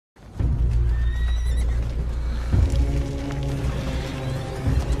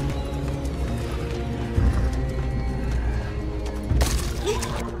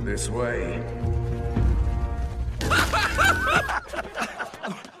this way.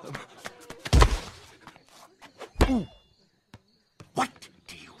 What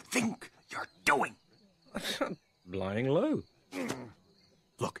do you think you're doing? Lying low.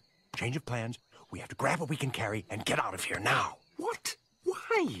 Look, change of plans. We have to grab what we can carry and get out of here now. What?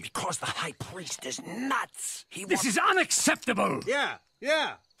 Why? Because the High Priest is nuts. This is unacceptable! Yeah,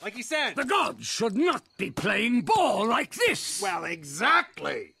 like he said. The gods should not be playing ball like this! Well,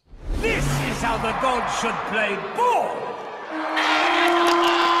 exactly. This is how the gods should play ball!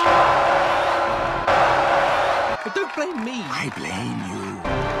 But don't blame me. I blame you.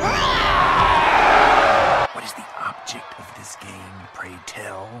 What is the object of this game, pray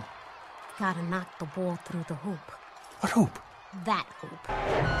tell? Gotta knock the ball through the hoop. What hoop? That hoop.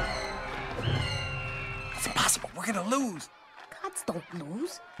 It's impossible. We're gonna lose. Gods don't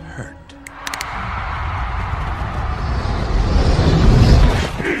lose. Hurt.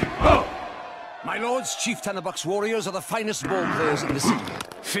 My lords, Chief Tennerbuck's warriors are the finest ball players in the city.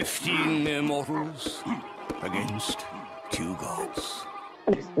 15 mere mortals against 2 gods.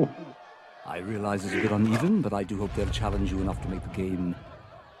 I realize it's a bit uneven, but I do hope they'll challenge you enough to make the game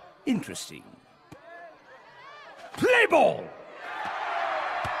interesting. Play ball!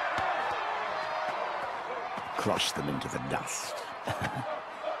 Crush them into the dust.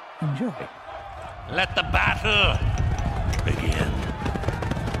 Enjoy. Let the battle begin.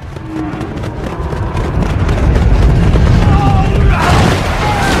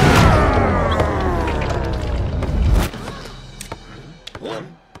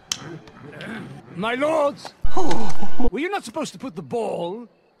 My lords! Were you not supposed to put the ball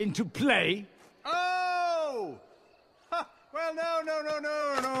into play? Oh! Huh. Well,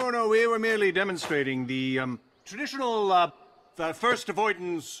 no. We were merely demonstrating the traditional the first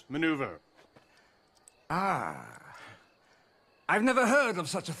avoidance maneuver. I've never heard of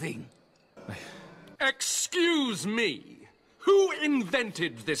such a thing. Excuse me. Who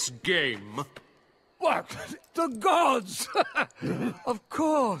invented this game? What? The gods! Of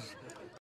course.